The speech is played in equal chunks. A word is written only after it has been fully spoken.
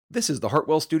This is the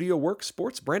Hartwell Studio Works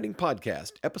Sports Branding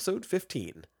Podcast, Episode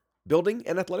 15, Building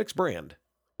an Athletics Brand,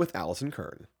 with Allison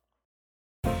Kern.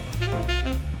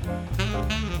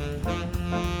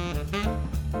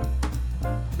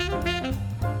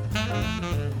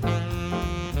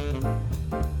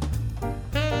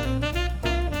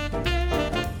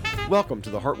 Welcome to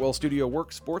the Hartwell Studio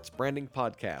Works Sports Branding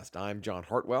Podcast. I'm John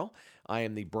Hartwell. I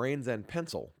am the brains and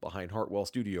pencil behind Hartwell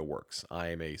Studio Works. I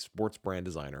am a sports brand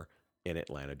designer in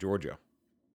Atlanta, Georgia.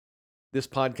 This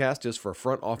podcast is for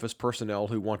front office personnel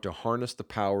who want to harness the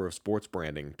power of sports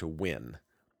branding to win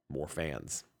more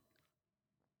fans.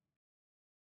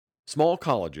 Small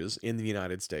colleges in the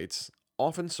United States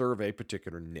often serve a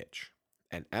particular niche,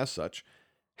 and as such,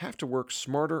 have to work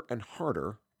smarter and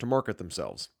harder to market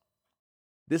themselves.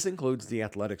 This includes the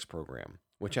athletics program,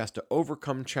 which has to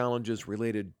overcome challenges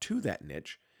related to that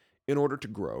niche in order to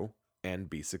grow and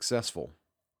be successful.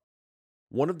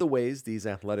 One of the ways these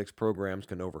athletics programs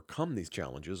can overcome these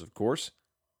challenges, of course,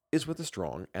 is with a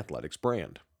strong athletics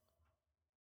brand.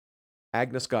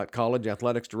 Agnes Scott College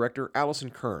Athletics Director Allison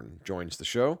Kern joins the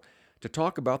show to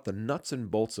talk about the nuts and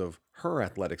bolts of her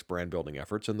athletics brand building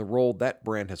efforts and the role that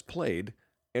brand has played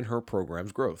in her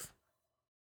program's growth.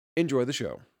 Enjoy the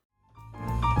show.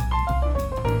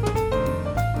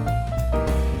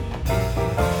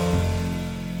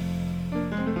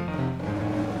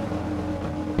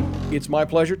 It's my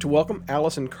pleasure to welcome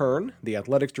Allison Kern, the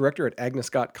Athletics Director at Agnes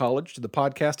Scott College, to the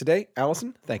podcast today.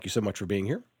 Allison, thank you so much for being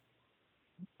here.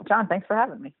 John, thanks for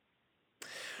having me.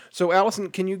 So, Allison,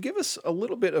 can you give us a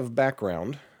little bit of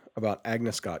background about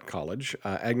Agnes Scott College?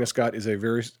 Agnes Scott has a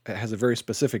very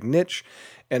specific niche,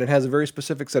 and it has a very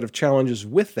specific set of challenges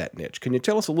with that niche. Can you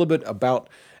tell us a little bit about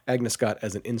Agnes Scott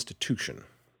as an institution?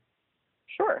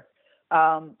 Sure.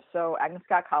 So Agnes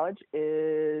Scott College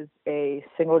is a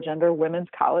single-gender women's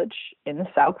college in the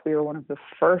South. We were one of the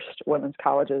first women's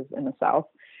colleges in the South.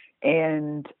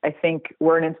 And I think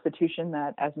we're an institution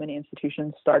that, as many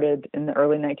institutions, started in the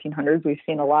early 1900s. We've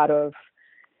seen a lot of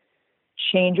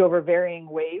change over varying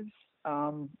waves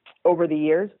over the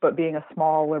years, but being a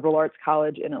small liberal arts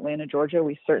college in Atlanta, Georgia,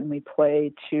 we certainly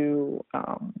play to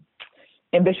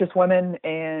ambitious women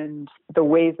and the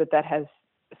ways that has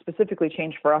specifically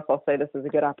changed for us. I'll say this is a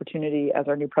good opportunity, as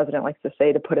our new president likes to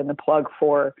say, to put in the plug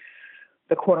for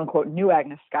the quote-unquote new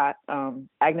Agnes Scott.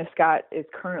 Agnes Scott is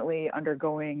currently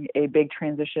undergoing a big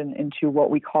transition into what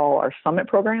we call our Summit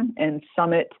program, and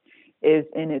Summit is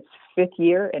in its fifth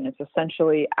year, and it's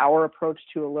essentially our approach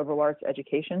to a liberal arts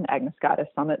education. Agnes Scott is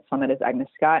Summit, Summit is Agnes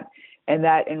Scott, and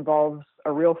that involves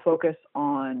a real focus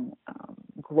on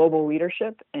global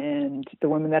leadership and the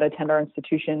women that attend our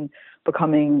institution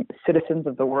becoming citizens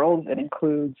of the world. It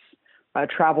includes a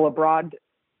travel abroad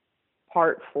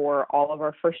part for all of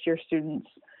our first-year students,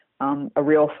 a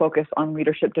real focus on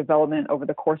leadership development over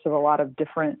the course of a lot of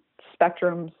different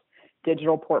spectrums,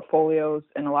 digital portfolios,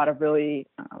 and a lot of really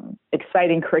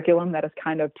exciting curriculum that has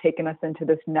kind of taken us into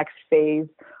this next phase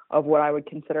of what I would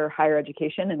consider higher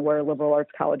education and where liberal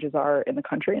arts colleges are in the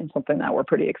country, and something that we're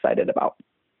pretty excited about.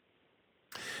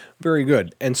 Very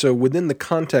good. And so within the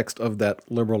context of that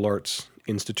liberal arts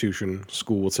institution,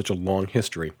 school with such a long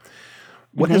history,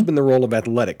 what has been the role of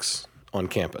athletics on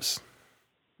campus?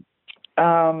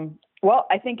 Well,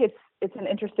 I think it's an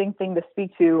interesting thing to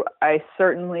speak to. I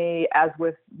certainly, as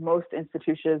with most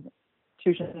institutions,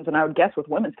 and I would guess with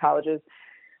women's colleges,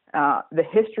 the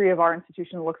history of our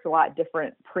institution looks a lot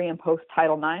different pre and post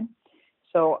Title IX.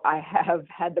 So I have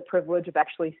had the privilege of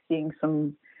actually seeing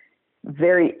some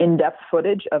very in-depth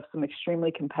footage of some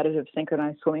extremely competitive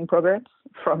synchronized swimming programs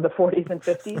from the 40s and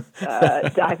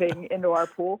 50s, diving into our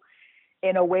pool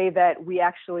in a way that we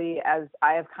actually, as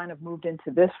I have kind of moved into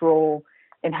this role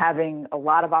and having a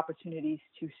lot of opportunities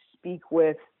to speak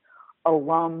with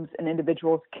alums and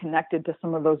individuals connected to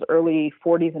some of those early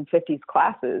 40s and 50s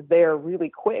classes, they are really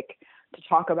quick to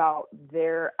talk about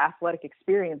their athletic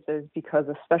experiences because,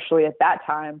 especially at that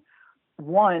time,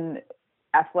 one,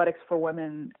 athletics for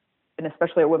women, and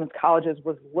especially at women's colleges,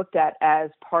 was looked at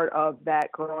as part of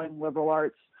that growing liberal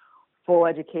arts full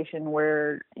education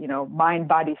where, mind,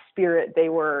 body, spirit, they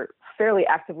were fairly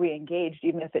actively engaged,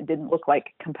 even if it didn't look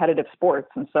like competitive sports.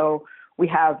 And so we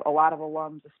have a lot of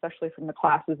alums, especially from the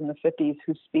classes in the 50s,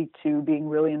 who speak to being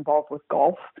really involved with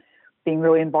golf, being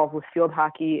really involved with field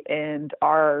hockey, and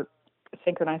our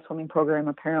synchronized swimming program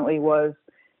apparently was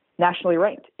nationally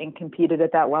ranked and competed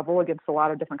at that level against a lot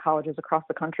of different colleges across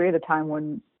the country at a time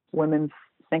when women's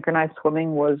synchronized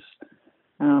swimming was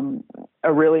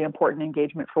a really important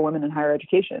engagement for women in higher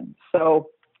education. So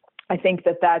I think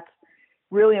that's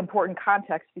really important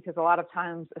context because a lot of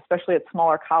times, especially at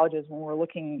smaller colleges, when we're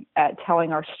looking at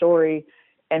telling our story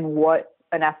and what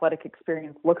an athletic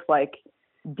experience looks like,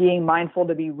 being mindful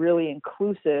to be really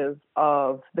inclusive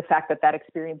of the fact that that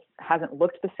experience hasn't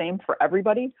looked the same for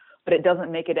everybody, but it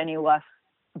doesn't make it any less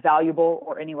valuable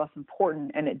or any less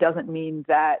important. And it doesn't mean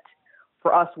that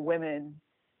for us women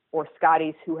or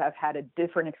Scotties who have had a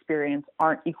different experience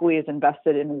aren't equally as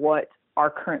invested in what our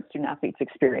current student athletes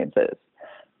experience is.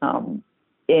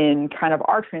 In kind of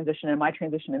our transition and my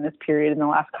transition in this period in the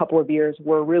last couple of years,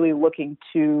 we're really looking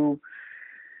to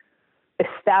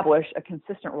establish a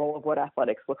consistent role of what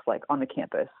athletics looks like on the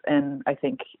campus. And I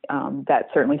think that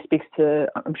certainly speaks to,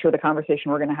 I'm sure, the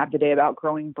conversation we're going to have today about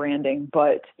growing branding,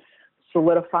 but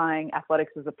solidifying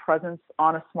athletics as a presence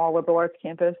on a small liberal arts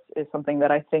campus is something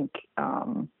that I think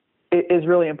is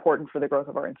really important for the growth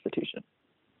of our institution.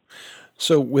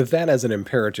 So, with that as an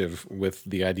imperative, with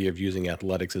the idea of using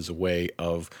athletics as a way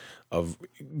of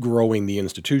growing the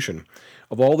institution,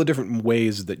 of all the different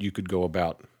ways that you could go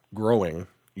about growing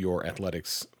your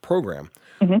athletics program,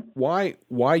 Mm-hmm.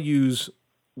 why use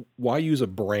a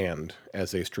brand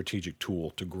as a strategic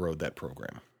tool to grow that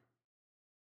program?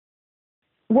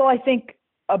 Well, I think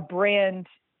a brand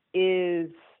is,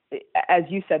 as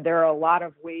you said, there are a lot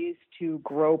of ways to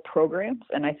grow programs,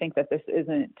 and I think that this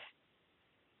isn't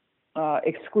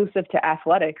exclusive to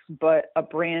athletics, but a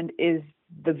brand is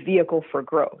the vehicle for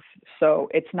growth. So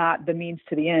it's not the means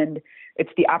to the end, it's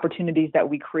the opportunities that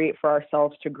we create for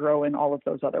ourselves to grow in all of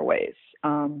those other ways.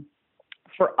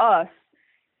 For us,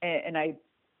 and I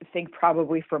think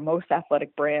probably for most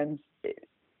athletic brands,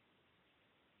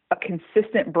 a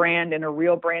consistent brand and a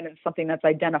real brand and something that's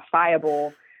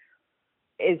identifiable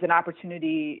is an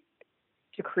opportunity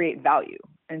to create value.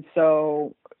 And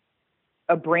so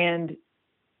a brand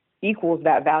equals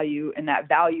that value, and that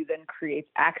value then creates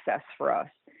access for us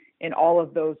in all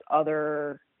of those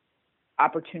other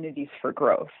opportunities for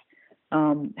growth.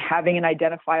 Having an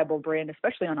identifiable brand,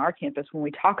 especially on our campus, when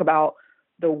we talk about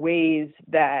the ways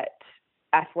that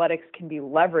athletics can be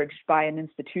leveraged by an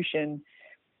institution,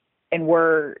 and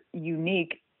we're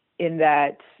unique in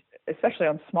that, especially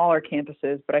on smaller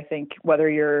campuses, but I think whether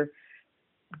you're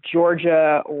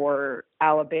Georgia or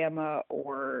Alabama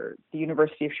or the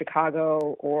University of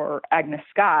Chicago or Agnes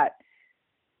Scott,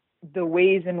 the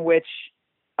ways in which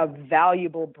a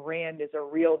valuable brand is a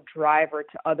real driver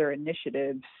to other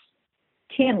initiatives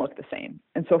can look the same.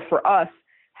 And so for us,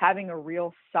 having a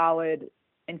real solid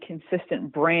and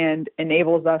consistent brand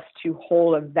enables us to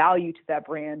hold a value to that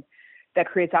brand that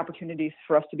creates opportunities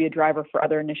for us to be a driver for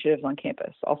other initiatives on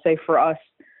campus. I'll say for us,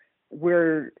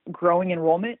 we're growing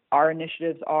enrollment. Our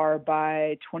initiatives are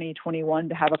by 2021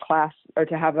 to have a class or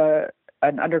to have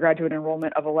an undergraduate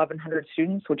enrollment of 1,100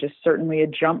 students, which is certainly a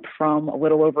jump from a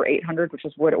little over 800, which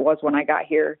is what it was when I got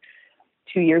here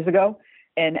 2 years ago.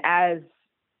 And as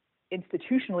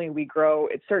institutionally we grow,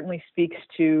 it certainly speaks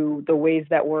to the ways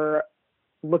that we're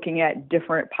looking at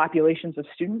different populations of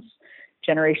students.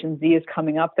 Generation Z is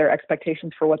coming up. Their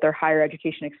expectations for what their higher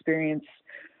education experience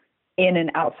in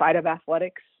and outside of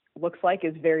athletics looks like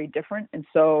is very different. And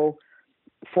so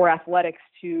for athletics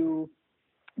to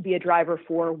be a driver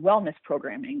for wellness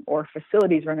programming or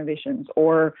facilities renovations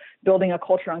or building a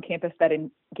culture on campus that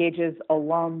engages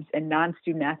alums and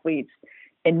non-student athletes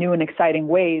in new and exciting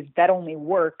ways, that only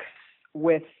works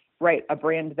with, a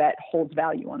brand that holds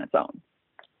value on its own.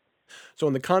 So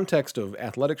in the context of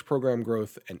athletics program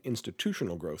growth and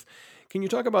institutional growth, can you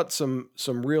talk about some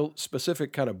real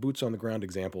specific kind of boots on the ground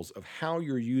examples of how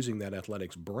you're using that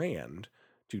athletics brand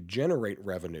to generate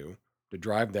revenue to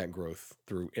drive that growth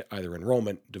through either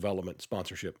enrollment, development,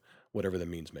 sponsorship, whatever the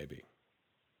means may be?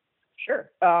 Sure.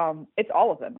 It's all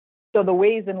of them. So the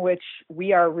ways in which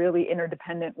we are really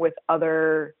interdependent with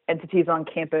other entities on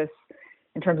campus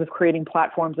in terms of creating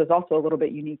platforms is also a little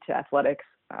bit unique to athletics.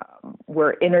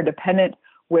 We're interdependent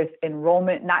with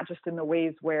enrollment, not just in the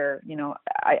ways where,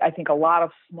 I think a lot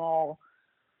of small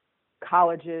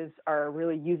colleges are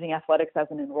really using athletics as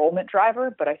an enrollment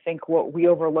driver. But I think what we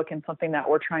overlook and something that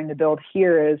we're trying to build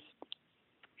here is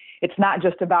it's not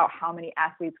just about how many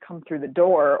athletes come through the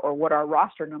door or what our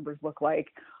roster numbers look like,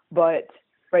 but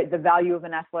the value of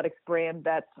an athletics brand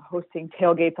that's hosting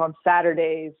tailgates on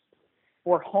Saturdays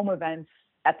or home events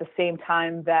at the same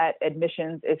time that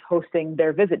admissions is hosting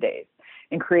their visit days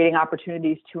and creating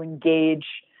opportunities to engage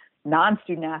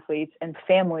non-student athletes and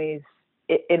families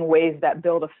in ways that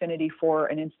build affinity for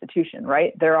an institution,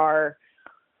 right? There are,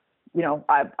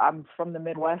 I'm from the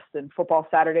Midwest and football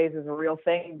Saturdays is a real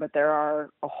thing, but there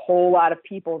are a whole lot of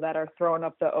people that are throwing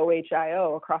up the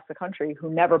OHIO across the country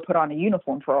who never put on a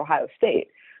uniform for Ohio State,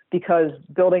 because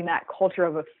building that culture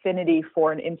of affinity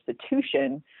for an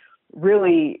institution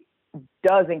really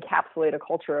does encapsulate a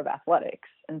culture of athletics.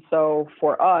 And so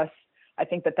for us, I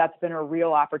think that that's been a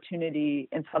real opportunity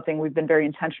and something we've been very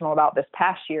intentional about this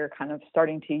past year, kind of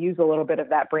starting to use a little bit of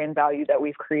that brand value that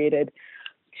we've created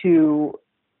to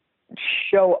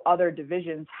show other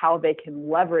divisions how they can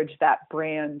leverage that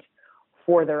brand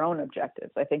for their own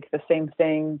objectives. I think the same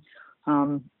thing,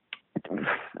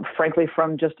 frankly,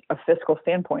 from just a fiscal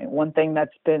standpoint. One thing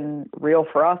that's been real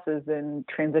for us is in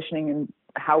transitioning in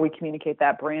how we communicate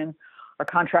that brand, our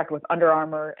contract with Under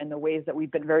Armour, and the ways that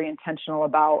we've been very intentional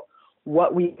about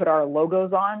what we put our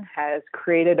logos on has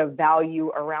created a value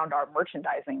around our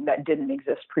merchandising that didn't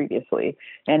exist previously.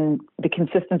 And the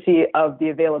consistency of the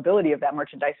availability of that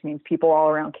merchandise means people all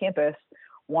around campus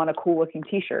want a cool looking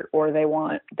t-shirt, or they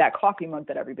want that coffee mug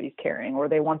that everybody's carrying, or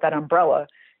they want that umbrella.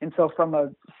 And so from a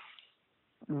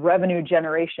revenue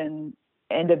generation,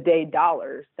 end of day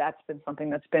dollars, that's been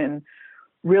something that's been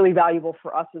really valuable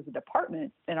for us as a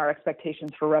department in our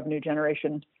expectations for revenue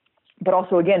generation. But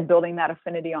also, again, building that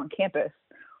affinity on campus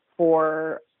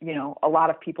for, a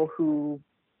lot of people who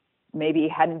maybe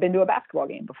hadn't been to a basketball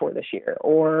game before this year,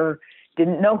 or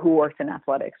didn't know who works in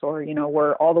athletics, or,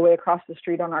 were all the way across the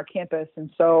street on our campus. And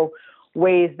so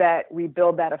ways that we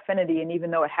build that affinity, and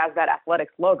even though it has that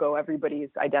athletics logo, everybody's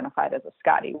identified as a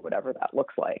Scotty, whatever that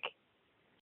looks like.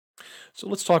 So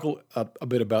let's talk a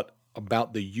bit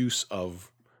about the use of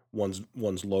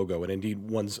one's logo, and indeed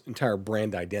one's entire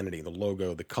brand identity, the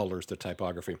logo, the colors, the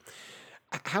typography.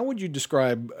 How would you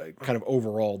describe kind of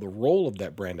overall the role of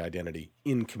that brand identity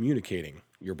in communicating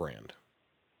your brand?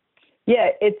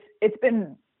 Yeah, it's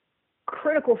been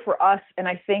critical for us, and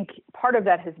I think part of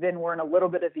that has been we're in a little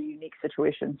bit of a unique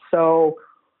situation. So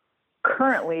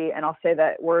currently, and I'll say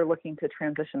that we're looking to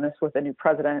transition this with a new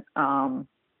president,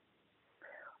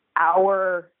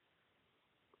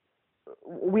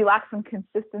 we lack some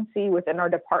consistency within our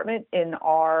department in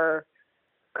our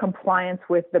compliance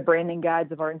with the branding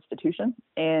guides of our institution.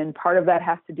 And part of that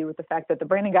has to do with the fact that the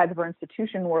branding guides of our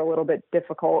institution were a little bit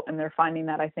difficult, and they're finding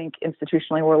that I think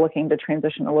institutionally we're looking to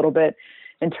transition a little bit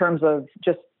in terms of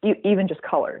just even just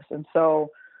colors. And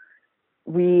so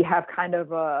we have kind of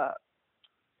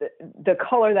the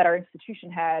color that our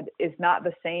institution had is not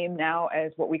the same now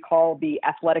as what we call the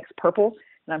athletics purple.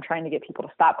 And I'm trying to get people to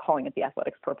stop calling it the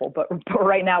athletics purple, but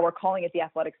right now we're calling it the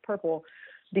athletics purple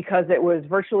because it was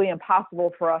virtually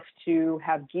impossible for us to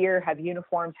have gear, have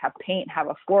uniforms, have paint, have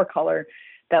a floor color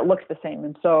that looks the same.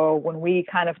 And so when we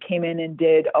kind of came in and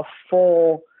did a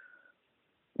full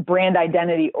brand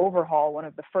identity overhaul, one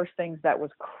of the first things that was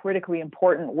critically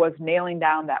important was nailing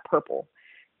down that purple.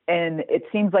 And it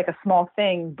seems like a small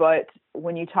thing, but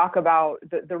when you talk about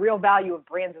the real value of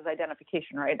brands is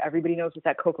identification, right? Everybody knows what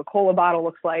that Coca-Cola bottle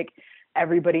looks like.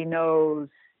 Everybody knows,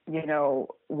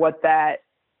 what that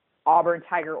Auburn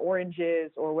Tiger Orange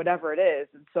is or whatever it is.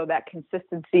 And so that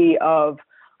consistency of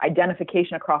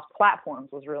identification across platforms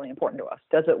was really important to us.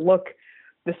 Does it look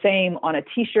the same on a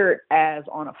t-shirt as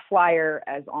on a flyer,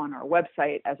 as on our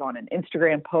website, as on an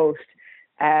Instagram post,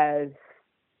 as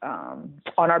on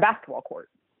our basketball court?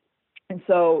 And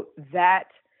so that,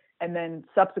 and then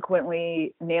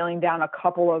subsequently nailing down a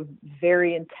couple of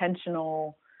very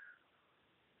intentional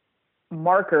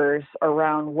markers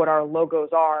around what our logos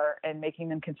are and making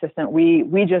them consistent. We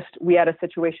had a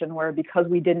situation where because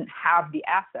we didn't have the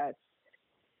assets,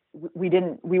 we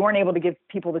weren't able to give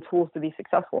people the tools to be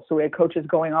successful. So we had coaches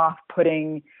going off,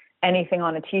 putting anything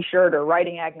on a t-shirt or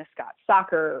writing Agnes Scott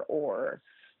soccer, or,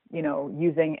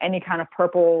 using any kind of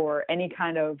purple or any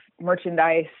kind of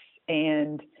merchandise.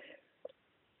 And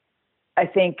I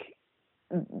think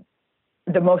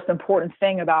the most important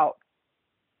thing about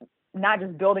not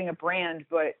just building a brand,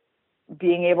 but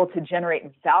being able to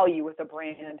generate value with a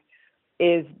brand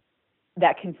is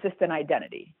that consistent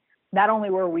identity. Not only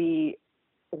were we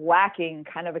lacking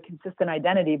kind of a consistent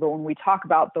identity, but when we talk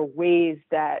about the ways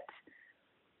that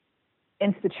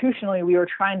institutionally we were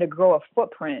trying to grow a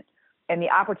footprint and the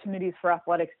opportunities for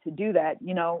athletics to do that,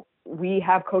 we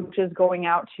have coaches going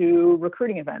out to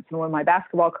recruiting events. And when my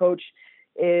basketball coach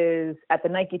is at the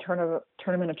Nike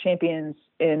Tournament of Champions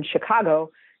in Chicago,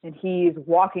 and he's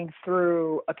walking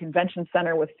through a convention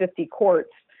center with 50 courts,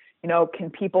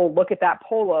 can people look at that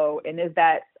polo, and is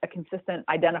that a consistent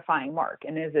identifying mark?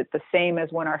 And is it the same as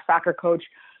when our soccer coach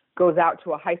goes out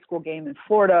to a high school game in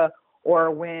Florida, or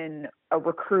when a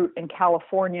recruit in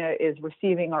California is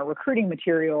receiving our recruiting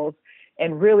materials?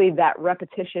 And really that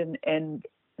repetition and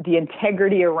the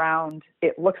integrity around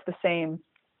it looks the same,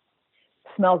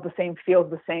 smells the same,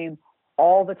 feels the same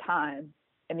all the time.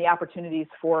 And the opportunities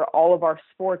for all of our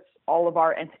sports, all of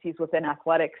our entities within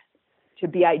athletics to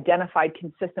be identified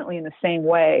consistently in the same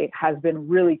way has been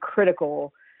really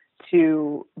critical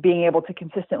to being able to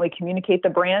consistently communicate the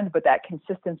brand, but that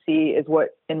consistency is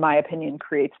what, in my opinion,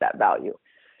 creates that value.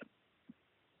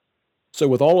 So,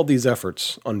 with all of these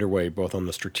efforts underway, both on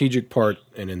the strategic part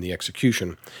and in the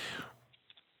execution,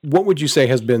 what would you say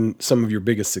has been some of your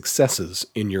biggest successes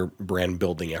in your brand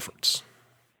building efforts?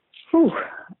 Whew.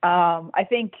 I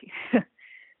think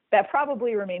that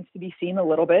probably remains to be seen a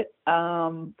little bit.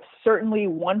 Certainly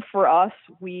one for us,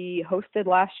 we hosted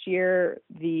last year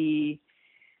the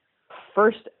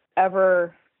first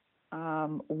ever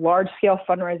large-scale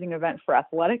fundraising event for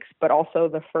athletics, but also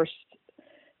the first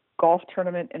golf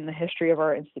tournament in the history of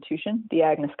our institution, the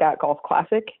Agnes Scott Golf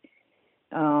Classic.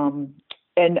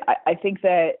 And I think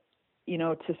that,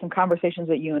 to some conversations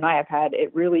that you and I have had,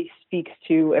 it really speaks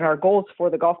to, and our goals for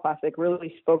the Golf Classic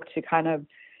really spoke to kind of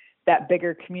that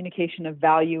bigger communication of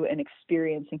value and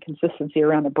experience and consistency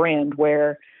around the brand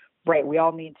where, right, we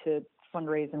all need to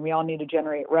fundraise and we all need to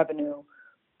generate revenue.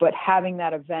 But having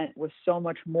that event was so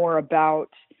much more about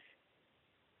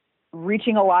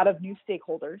reaching a lot of new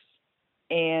stakeholders.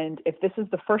 And if this is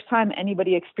the first time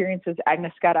anybody experiences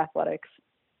Agnes Scott athletics,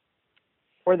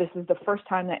 or this is the first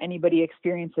time that anybody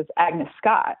experiences Agnes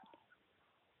Scott,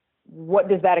 what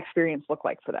does that experience look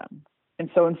like for them? And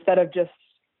so instead of just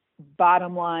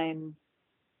bottom line,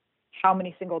 how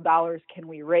many single dollars can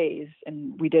we raise?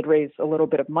 And we did raise a little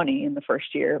bit of money in the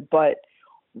first year, but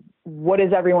what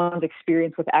does everyone's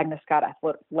experience with Agnes Scott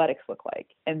athletics look like?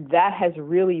 And that has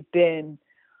really been,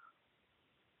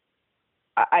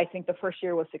 I think the first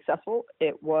year was successful.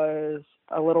 It was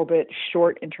a little bit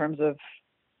short in terms of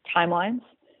timelines.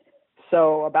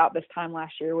 So about this time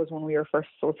last year was when we were first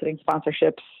soliciting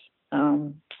sponsorships.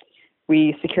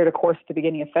 We secured a course at the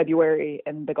beginning of February,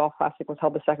 and the Golf Classic was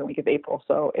held the second week of April.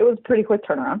 So it was a pretty quick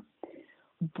turnaround.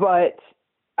 But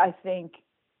I think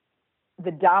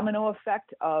the domino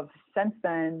effect of since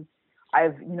then,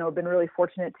 I've, been really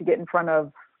fortunate to get in front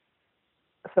of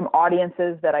some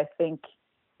audiences that I think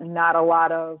not a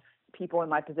lot of people in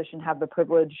my position have the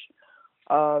privilege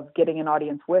of getting an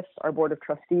audience with. Our board of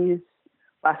trustees.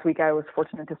 Last week, I was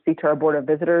fortunate to speak to our board of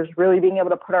visitors, really being able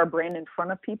to put our brand in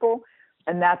front of people.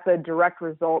 And that's a direct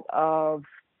result of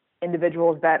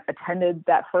individuals that attended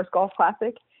that first Golf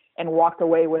Classic and walked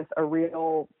away with a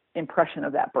real impression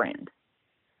of that brand.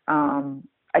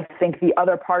 I think the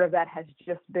other part of that has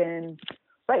just been,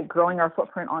 right, growing our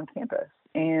footprint on campus.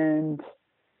 And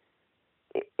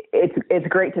it's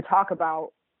great to talk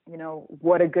about,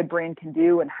 what a good brand can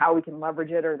do and how we can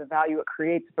leverage it or the value it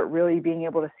creates, but really being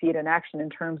able to see it in action in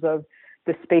terms of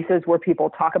the spaces where people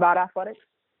talk about athletics,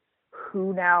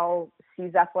 who now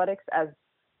sees athletics as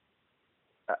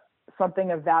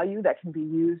something of value that can be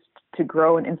used to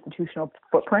grow an institutional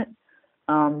footprint,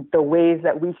 the ways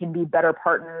that we can be better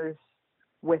partners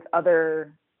with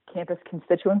other campus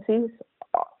constituencies,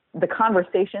 the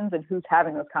conversations and who's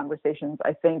having those conversations,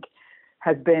 I think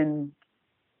has been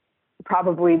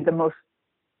probably the most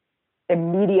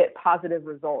immediate positive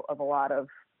result of a lot of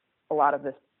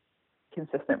this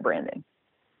consistent branding.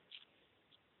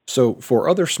 So for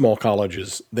other small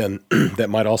colleges then that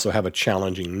might also have a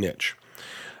challenging niche,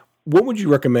 what would you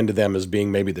recommend to them as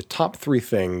being maybe the top 3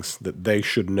 things that they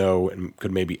should know and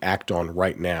could maybe act on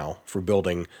right now for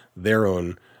building their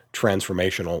own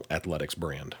transformational athletics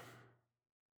brand?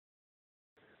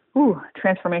 Ooh,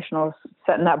 transformational is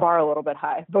setting that bar a little bit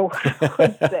high, but what I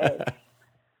would say,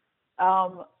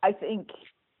 I think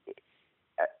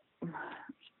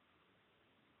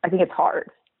it's hard.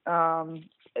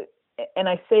 And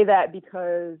I say that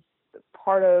because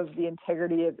part of the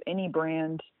integrity of any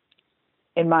brand,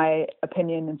 in my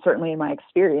opinion, and certainly in my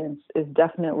experience, is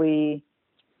definitely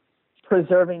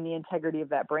preserving the integrity of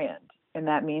that brand. And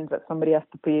that means that somebody has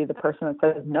to be the person that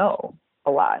says no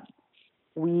a lot.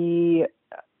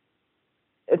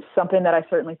 It's something that I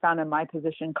certainly found in my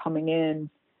position coming in.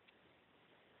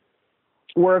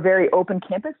 We're a very open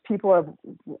campus.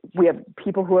 We have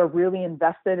people who are really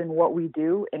invested in what we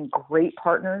do and great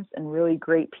partners and really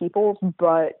great people,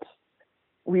 but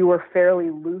we were fairly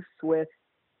loose with,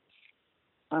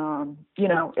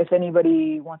 if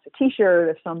anybody wants a t-shirt,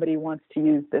 if somebody wants to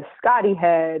use this Scotty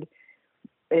head,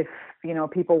 if,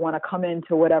 people want to come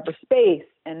into whatever space.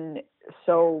 And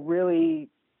so really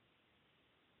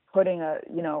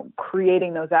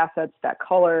creating those assets, that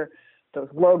color, those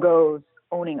logos,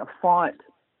 owning a font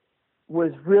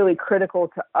was really critical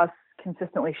to us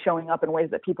consistently showing up in ways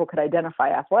that people could identify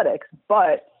athletics.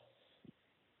 But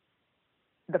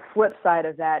the flip side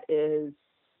of that is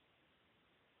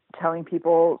telling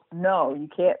people, no, you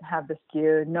can't have this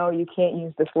gear. No, you can't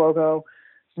use this logo.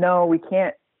 No, we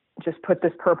can't just put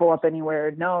this purple up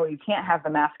anywhere. No, you can't have the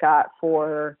mascot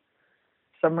for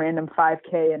some random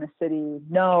 5K in a city.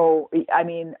 No, I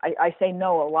mean, I say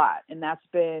no a lot. And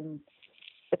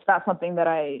it's not something that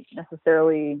I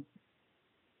necessarily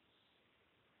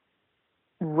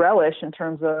relish in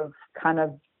terms of kind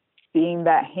of being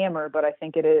that hammer, but I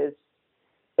think it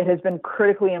has been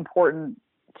critically important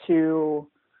to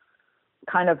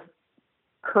kind of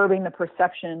curbing the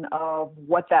perception of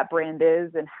what that brand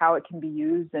is and how it can be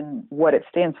used and what it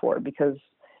stands for. Because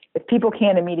if people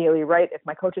can't immediately, right, if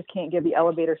my coaches can't give the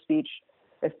elevator speech,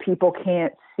 if people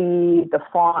can't see the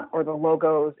font or the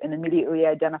logos and immediately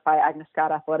identify Agnes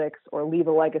Scott Athletics or leave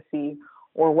a legacy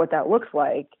or what that looks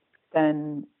like,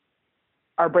 then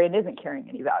our brand isn't carrying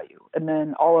any value. And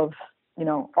then all of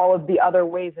the other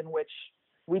ways in which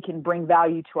we can bring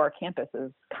value to our campus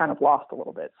is kind of lost a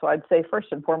little bit. So I'd say first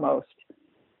and foremost,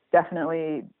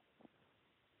 definitely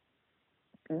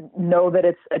know that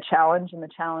it's a challenge, and the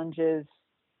challenge is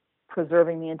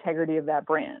preserving the integrity of that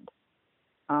brand.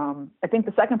 I think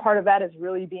the second part of that is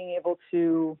really being able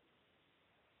to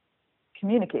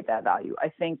communicate that value. I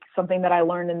think something that I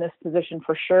learned in this position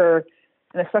for sure,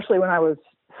 and especially when I was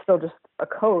still just a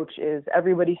coach, is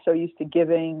everybody's so used to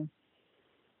giving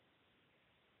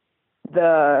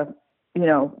the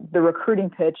recruiting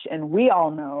pitch. And we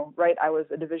all know, right? I was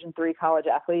a Division III college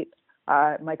athlete.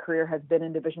 My career has been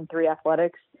in Division III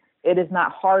athletics. It is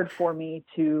not hard for me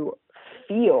to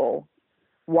feel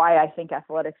why I think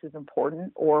athletics is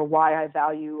important, or why I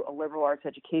value a liberal arts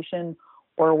education,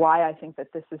 or why I think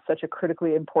that this is such a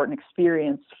critically important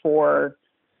experience for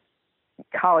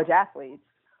college athletes.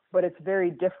 But it's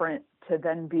very different to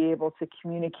then be able to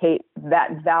communicate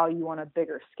that value on a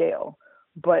bigger scale.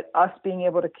 But us being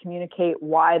able to communicate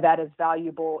why that is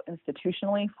valuable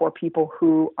institutionally for people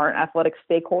who aren't athletic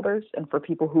stakeholders and for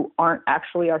people who aren't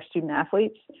actually our student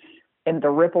athletes, and the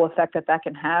ripple effect that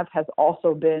can have, has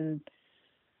also been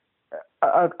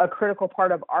a critical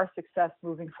part of our success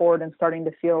moving forward and starting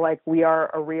to feel like we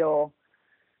are a real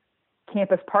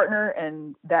campus partner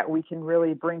and that we can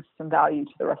really bring some value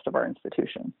to the rest of our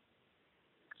institution.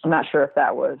 I'm not sure if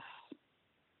that was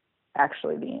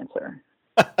actually the answer.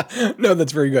 No,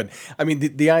 that's very good. I mean,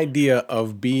 the idea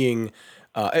of being,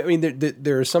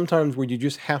 there are some times where you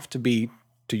just have to be,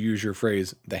 to use your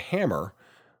phrase, the hammer,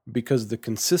 because the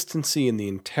consistency and the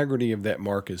integrity of that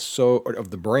mark or of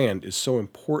the brand is so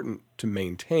important to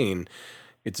maintain.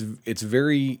 It's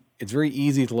very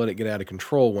easy to let it get out of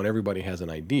control when everybody has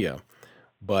an idea,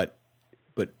 but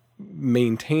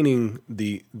maintaining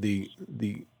the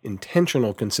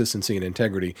intentional consistency and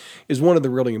integrity is one of the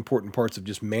really important parts of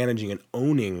just managing and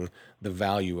owning the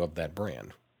value of that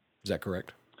brand. Is that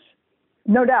correct?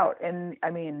 No doubt. And I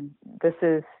mean,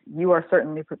 you are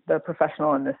certainly the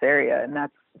professional in this area, and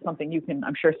that's something you can,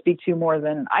 I'm sure, speak to more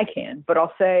than I can. But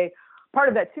I'll say part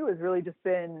of that too has really just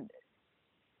been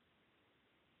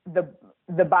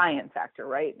the buy-in factor,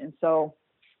 right? And so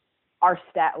our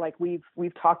staff, like we've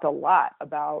talked a lot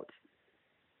about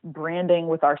branding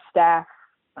with our staff,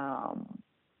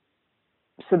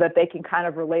 so that they can kind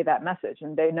of relay that message,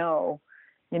 and they know,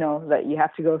 that you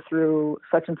have to go through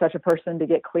such and such a person to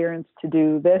get clearance to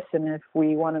do this. And if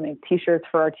we want to make t-shirts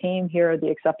for our team, here are the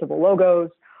acceptable logos,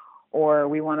 or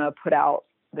we want to put out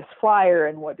this flyer,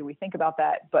 and what do we think about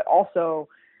that? But also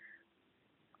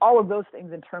all of those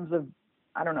things in terms of,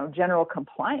 I don't know, general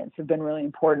compliance have been really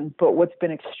important. But what's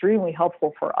been extremely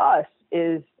helpful for us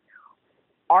is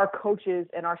our coaches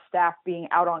and our staff being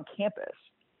out on campus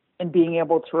and being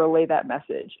able to relay that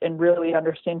message and really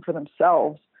understand for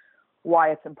themselves why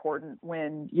it's important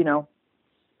when,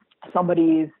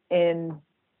 somebody's in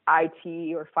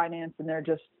IT or finance and they're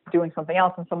just doing something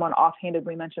else, and someone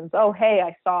offhandedly mentions, oh, hey,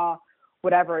 I saw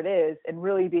whatever it is, and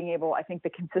really being able, I think the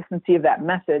consistency of that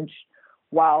message,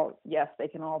 while yes, they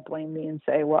can all blame me and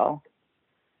say, well,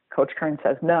 Coach Kern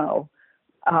says no,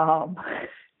 and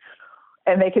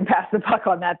they can pass the buck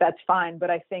on that, that's fine. But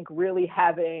I think really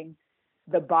having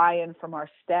the buy-in from our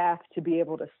staff to be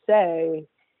able to say,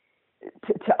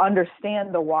 to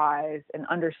understand the whys and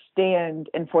understand,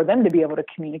 and for them to be able to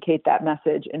communicate that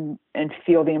message and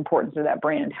feel the importance of that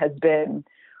brand has been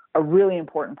a really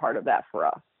important part of that for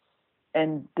us,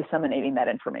 and disseminating that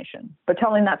information, but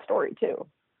telling that story too.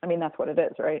 I mean, that's what it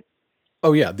is, right?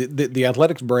 Oh yeah. The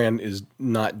athletics brand is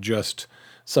not just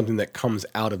something that comes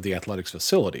out of the athletics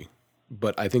facility,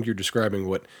 but I think you're describing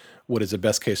what is a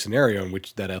best case scenario in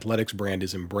which that athletics brand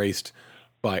is embraced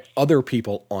by other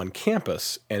people on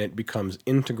campus, and it becomes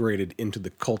integrated into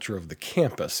the culture of the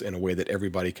campus in a way that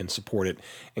everybody can support it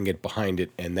and get behind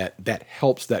it. And that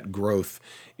helps that growth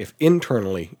if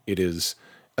internally it is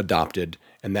adopted,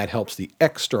 and that helps the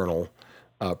external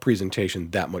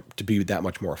presentation to be that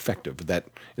much more effective.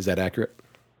 Is that accurate?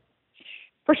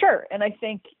 For sure. And I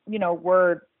think,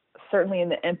 we're certainly in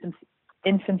the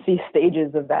infancy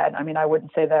stages of that. I mean, I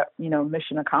wouldn't say that,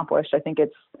 mission accomplished. I think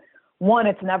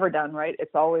it's never done, right?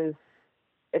 It's always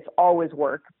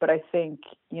work. But I think,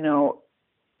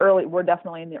 we're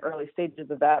definitely in the early stages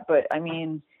of that. But I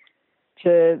mean,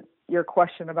 to your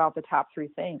question about the top three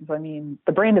things, I mean,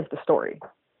 the brand is the story.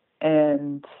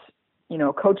 And,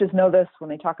 coaches know this when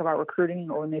they talk about recruiting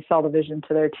or when they sell the vision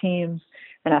to their teams,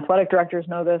 and athletic directors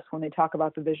know this when they talk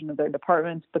about the vision of their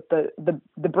departments, but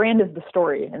the brand is the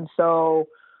story. And so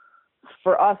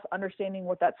for us, understanding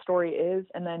what that story is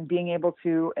and then being able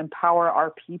to empower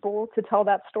our people to tell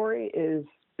that story is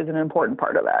an important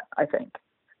part of that, I think.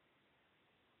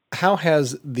 How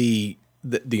has the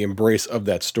embrace of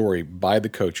that story by the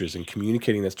coaches and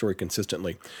communicating that story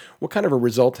consistently, what kind of a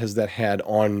result has that had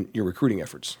on your recruiting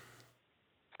efforts?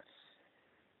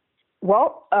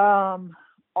 Well,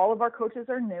 all of our coaches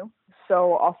are new.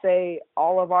 So I'll say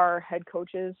all of our head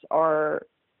coaches are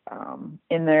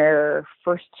in their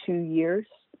first 2 years,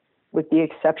 with the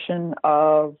exception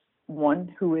of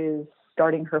one who is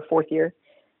starting her fourth year.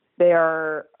 They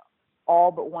are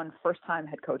all but one first-time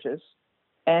head coaches.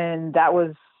 And that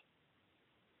was,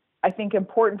 I think,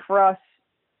 important for us,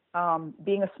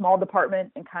 being a small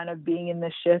department and kind of being in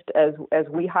this shift as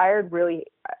we hired. Really,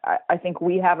 I think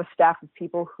we have a staff of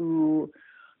people who,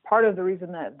 part of the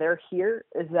reason that they're here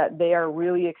is that they are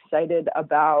really excited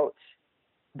about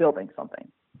building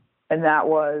something. And that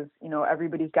was,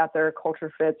 everybody's got their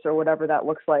culture fits or whatever that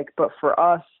looks like. But for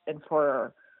us and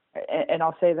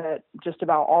I'll say that just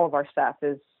about all of our staff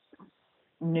is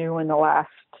new in the last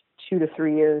 2 to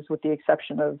 3 years, with the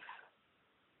exception of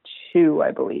 2,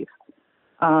 I believe.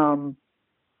 And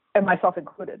myself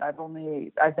included. I've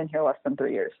been here less than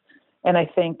 3 years. And I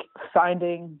think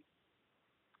finding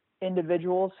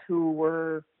individuals who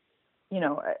were,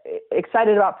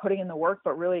 excited about putting in the work,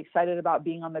 but really excited about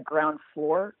being on the ground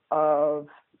floor of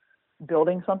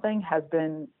building something has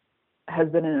been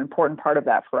an important part of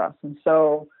that for us. And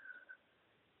so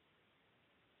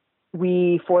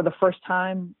we, for the first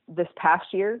time this past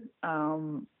year,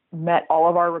 met all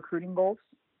of our recruiting goals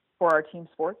for our team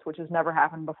sports, which has never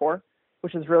happened before,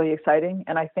 which is really exciting.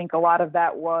 And I think a lot of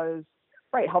that was,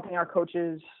 helping our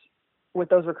coaches with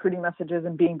those recruiting messages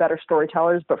and being better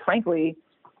storytellers, but frankly,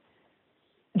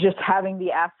 just having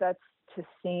the assets to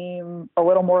seem a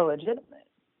little more legitimate,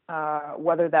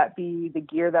 whether that be the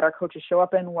gear that our coaches show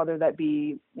up in, whether that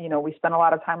be, we spent a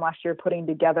lot of time last year putting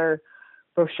together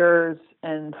brochures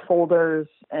and folders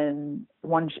and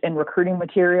recruiting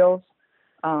materials,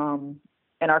 and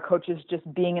our coaches just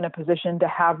being in a position to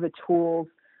have the tools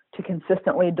to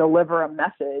consistently deliver a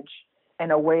message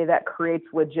in a way that creates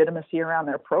legitimacy around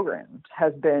their programs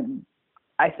has been,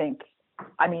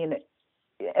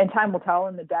 and time will tell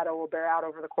and the data will bear out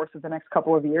over the course of the next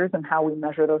couple of years and how we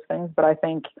measure those things. But I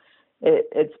think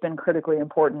it's been critically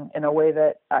important in a way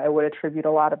that I would attribute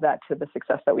a lot of that to the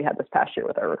success that we had this past year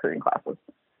with our recruiting classes.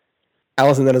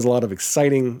 Allison, that is a lot of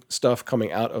exciting stuff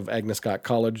coming out of Agnes Scott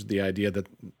College. The idea that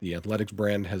the athletics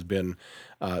brand has been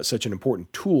such an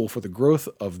important tool for the growth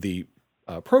of the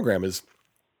program is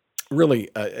really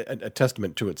a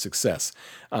testament to its success.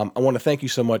 I want to thank you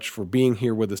so much for being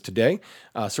here with us today.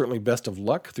 Certainly best of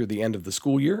luck through the end of the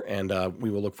school year, and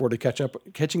we will look forward to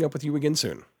catching up with you again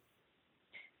soon.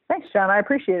 Thanks, John. I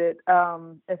appreciate it.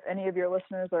 If any of your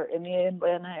listeners are in the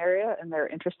Atlanta area and they're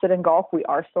interested in golf, we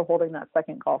are still holding that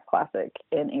second golf classic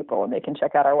in April, and they can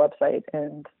check out our website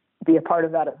and be a part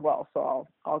of that as well. So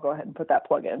I'll go ahead and put that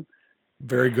plug in.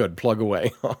 Very good. Plug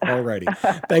away. All righty.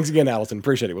 Thanks again, Allison.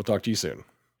 Appreciate it. We'll talk to you soon.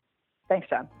 Thanks,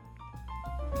 John.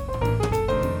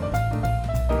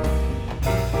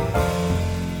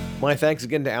 My thanks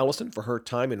again to Allison for her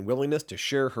time and willingness to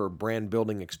share her brand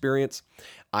building experience.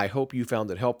 I hope you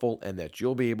found it helpful and that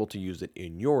you'll be able to use it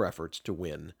in your efforts to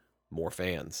win more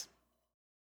fans.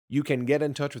 You can get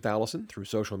in touch with Allison through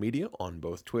social media on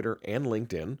both Twitter and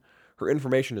LinkedIn. Her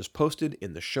information is posted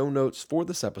in the show notes for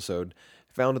this episode,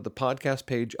 found at the podcast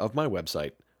page of my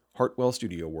website,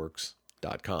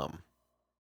 hartwellstudioworks.com.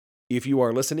 If you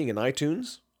are listening in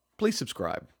iTunes, please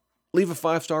subscribe. Leave a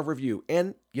 5-star review,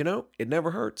 and, it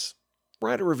never hurts.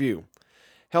 Write a review.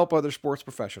 Help other sports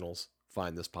professionals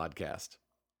find this podcast.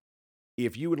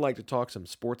 If you would like to talk some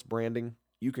sports branding,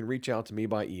 you can reach out to me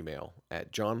by email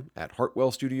at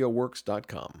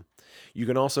john@hartwellstudioworks.com. You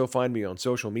can also find me on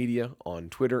social media on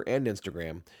Twitter and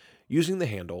Instagram using the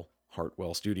handle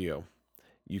Hartwell Studio.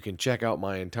 You can check out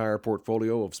my entire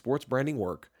portfolio of sports branding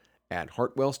work at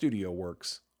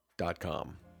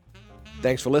hartwellstudioworks.com.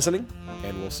 Thanks for listening,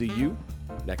 and we'll see you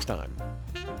next time.